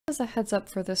As a heads up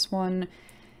for this one,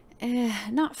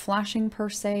 not flashing per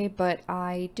se, but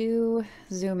I do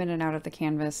zoom in and out of the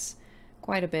canvas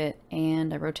quite a bit,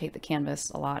 and I rotate the canvas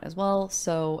a lot as well,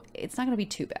 so it's not going to be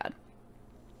too bad.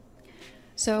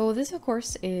 So this, of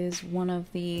course, is one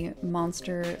of the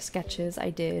monster sketches I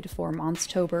did for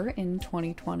Monstober in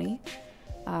 2020.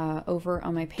 Over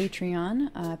on my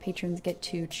Patreon, patrons get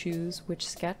to choose which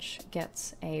sketch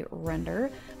gets a render.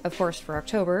 Of course, for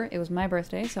October, it was my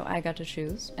birthday, so I got to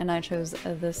choose, and I chose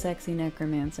the sexy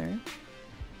Necromancer.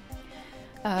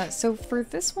 So for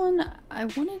this one, I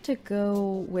wanted to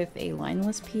go with a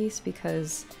lineless piece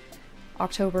because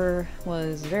October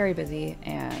was very busy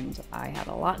and I had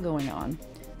a lot going on.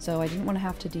 So I didn't want to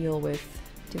have to deal with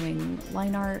doing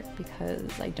line art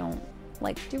because I don't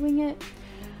like doing it.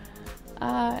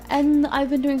 And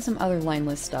I've been doing some other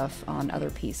lineless stuff on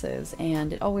other pieces,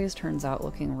 and it always turns out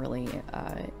looking really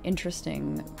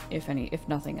interesting, if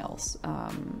nothing else.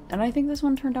 And I think this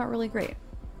one turned out really great.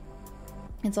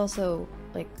 It's also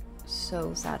like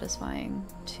so satisfying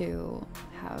to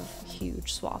have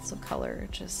huge swaths of color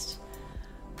just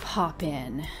pop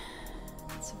in.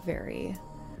 It's very,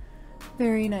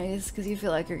 very nice because you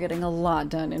feel like you're getting a lot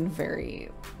done in very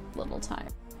little time.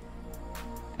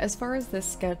 As far as this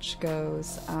sketch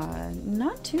goes,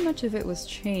 not too much of it was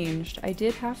changed. I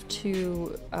did have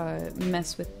to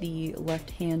mess with the left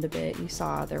hand a bit. You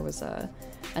saw there was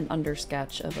an under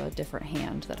sketch of a different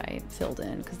hand that I filled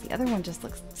in because the other one just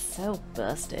looks so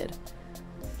busted.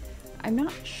 I'm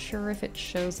not sure if it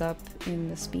shows up in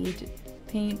the speed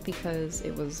paint because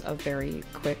it was a very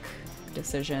quick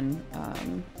decision.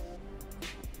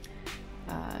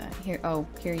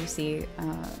 Here you see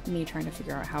me trying to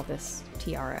figure out how this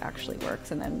tiara actually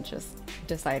works and then just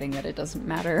deciding that it doesn't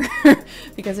matter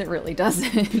because it really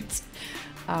doesn't.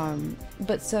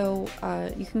 But so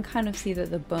you can kind of see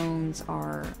that the bones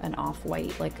are an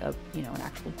off-white, like an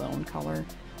actual bone color.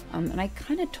 And I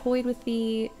kind of toyed with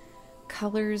the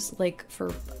colors like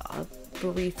for a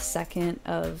brief second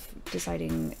of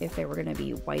deciding if they were going to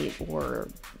be white or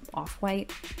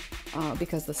off-white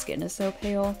because the skin is so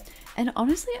pale. And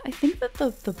honestly, I think that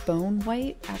the bone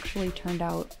white actually turned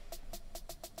out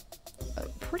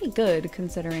pretty good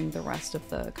considering the rest of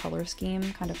the color scheme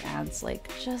kind of adds like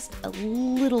just a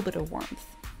little bit of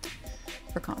warmth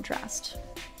for contrast.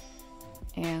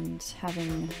 And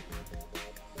having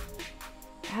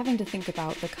to think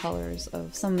about the colors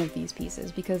of some of these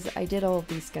pieces because I did all of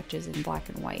these sketches in black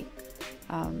and white.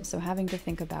 So having to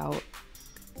think about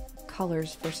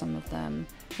colors for some of them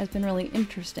has been really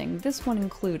interesting, this one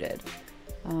included,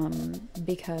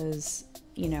 because,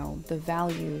 the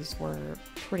values were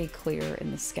pretty clear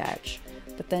in the sketch,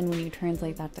 but then when you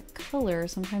translate that to color,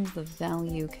 sometimes the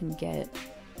value can get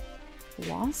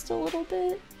lost a little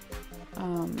bit,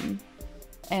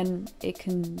 and it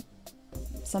can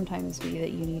sometimes be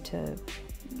that you need to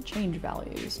change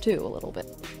values too a little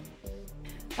bit.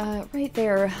 Right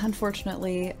there,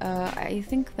 unfortunately, I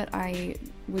think that I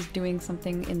was doing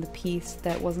something in the piece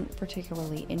that wasn't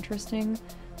particularly interesting,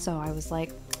 so I was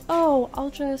like, oh, I'll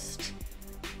just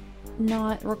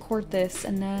not record this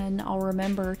and then I'll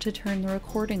remember to turn the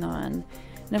recording on.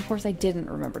 And of course I didn't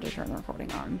remember to turn the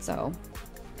recording on, so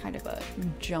kind of a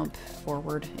jump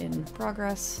forward in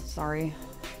progress, sorry.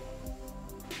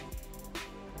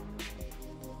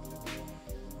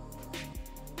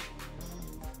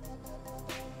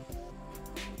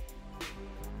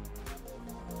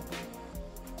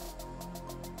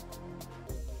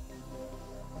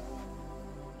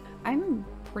 I'm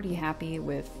pretty happy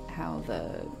with how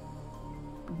the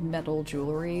metal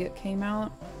jewelry came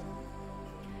out.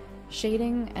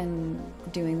 Shading and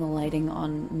doing the lighting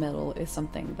on metal is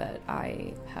something that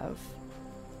I have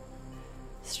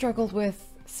struggled with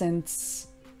since,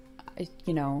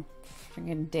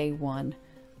 freaking day one.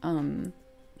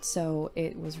 So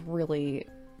it was really,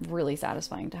 really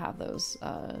satisfying to have those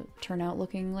turn out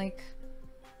looking like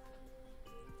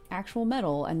actual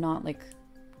metal and not like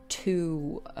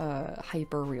too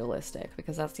hyper realistic,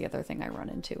 because that's the other thing I run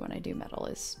into when I do metal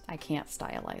is I can't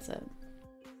stylize it.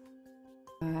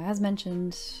 As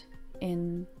mentioned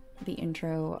in the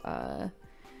intro,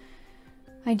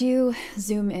 I do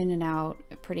zoom in and out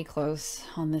pretty close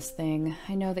on this thing.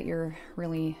 I know that you're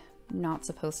really not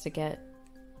supposed to get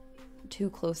too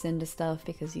close into stuff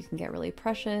because you can get really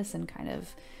precious and kind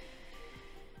of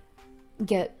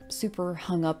get super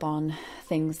hung up on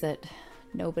things that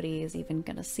nobody is even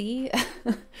gonna see,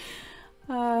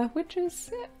 which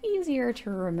is easier to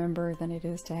remember than it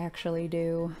is to actually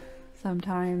do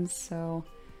sometimes. So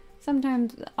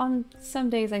sometimes on some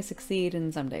days I succeed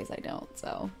and some days I don't,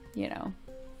 so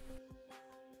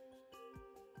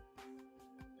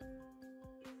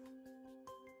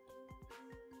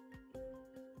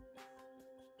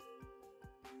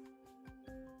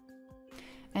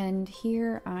And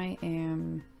here I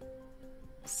am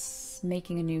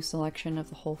making a new selection of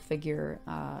the whole figure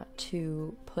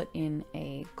to put in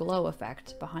a glow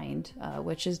effect behind,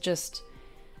 which is just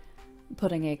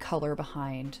putting a color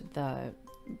behind the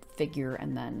figure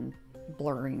and then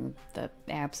blurring the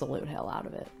absolute hell out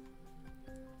of it.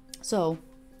 So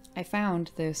I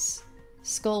found this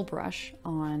skull brush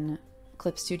on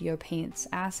Clip Studio Paint's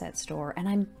asset store, and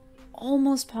I'm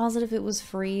almost positive it was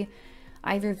free.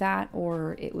 Either that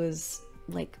or it was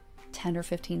like 10 or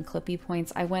 15 Clippy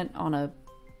points. I went on a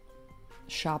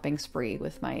shopping spree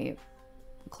with my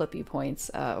Clippy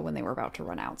points when they were about to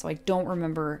run out, so I don't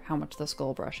remember how much the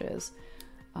skull brush is.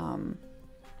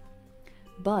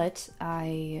 But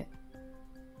I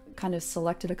kind of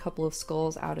selected a couple of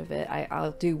skulls out of it.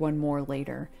 I'll do one more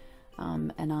later.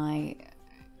 And I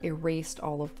erased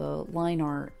all of the line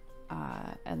art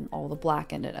and all the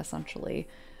black in it, essentially,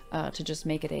 to just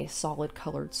make it a solid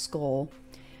colored skull.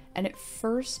 And at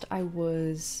first I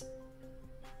was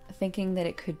thinking that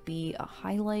it could be a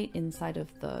highlight inside of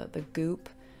the goop,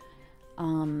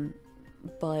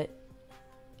 but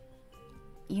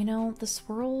you know, the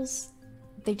swirls,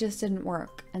 they just didn't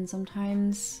work, and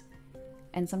sometimes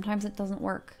it doesn't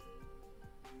work.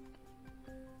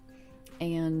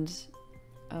 And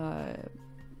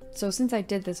so since I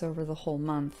did this over the whole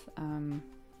month,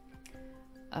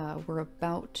 we're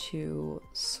about to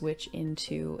switch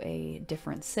into a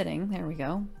different sitting. There we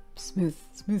go. Smooth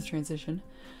transition.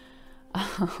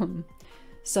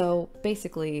 So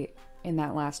basically in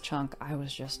that last chunk, I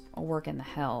was just working the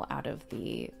hell out of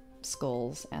the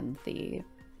skulls and the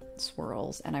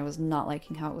swirls, and I was not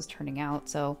liking how it was turning out.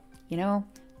 So, you know,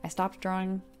 I stopped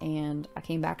drawing and I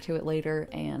came back to it later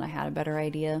and I had a better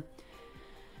idea.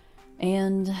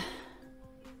 And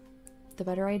the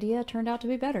better idea turned out to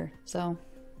be better. So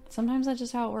sometimes that's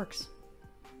just how it works.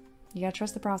 You gotta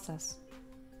trust the process.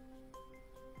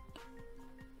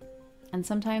 And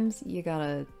sometimes you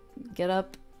gotta get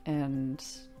up and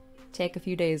take a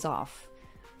few days off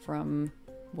from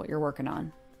what you're working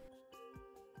on.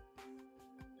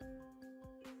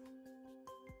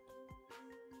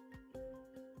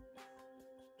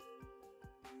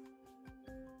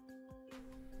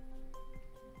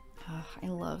 I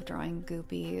love drawing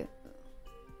goopy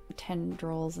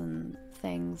tendrils and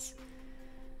things.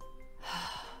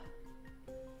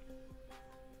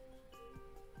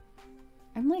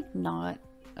 I'm like not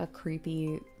a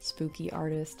creepy, spooky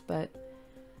artist, but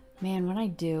man, when I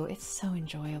do, it's so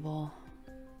enjoyable.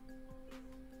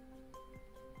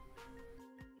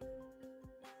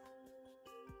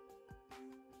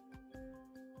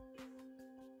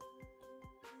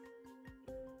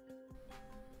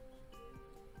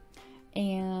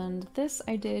 And this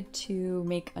I did to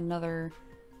make another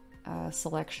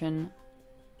selection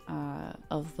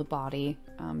of the body,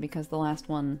 because the last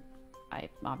one I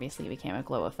obviously became a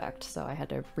glow effect, so I had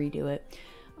to redo it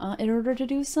in order to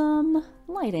do some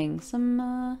lighting,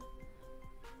 a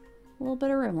little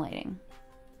bit of room lighting.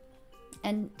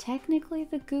 And technically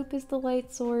the goop is the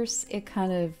light source. I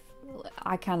kind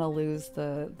of lose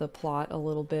the plot a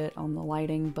little bit on the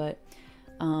lighting, but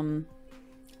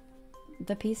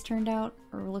the piece turned out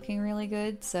looking really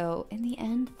good, so in the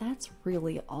end, that's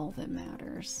really all that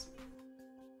matters.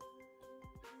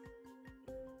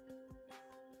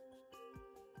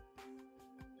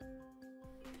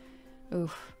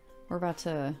 Oof, we're about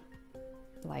to,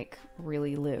 like,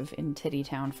 really live in Titty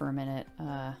Town for a minute.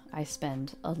 I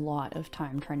spend a lot of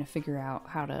time trying to figure out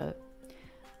how to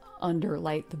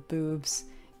underlight the boobs,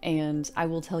 and I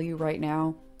will tell you right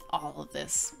now, all of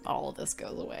this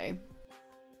goes away.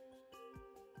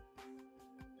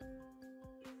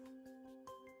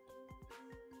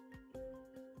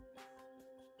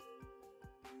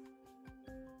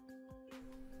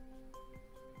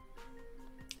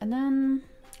 And then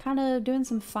kind of doing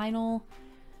some final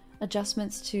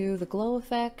adjustments to the glow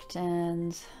effect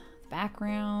and the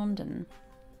background, and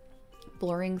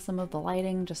blurring some of the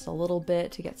lighting just a little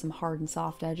bit to get some hard and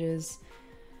soft edges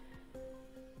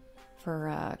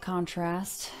for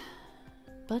contrast.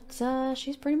 But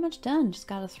she's pretty much done. Just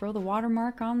gotta throw the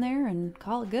watermark on there and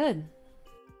call it good.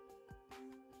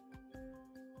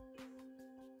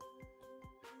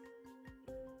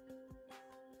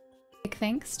 Big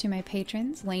thanks to my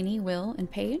patrons, Lainey, Will,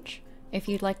 and Paige. If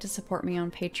you'd like to support me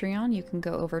on Patreon, you can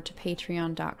go over to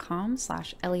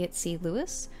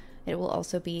patreon.com/ElliotCLewis. It will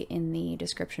also be in the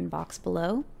description box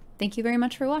below. Thank you very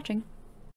much for watching.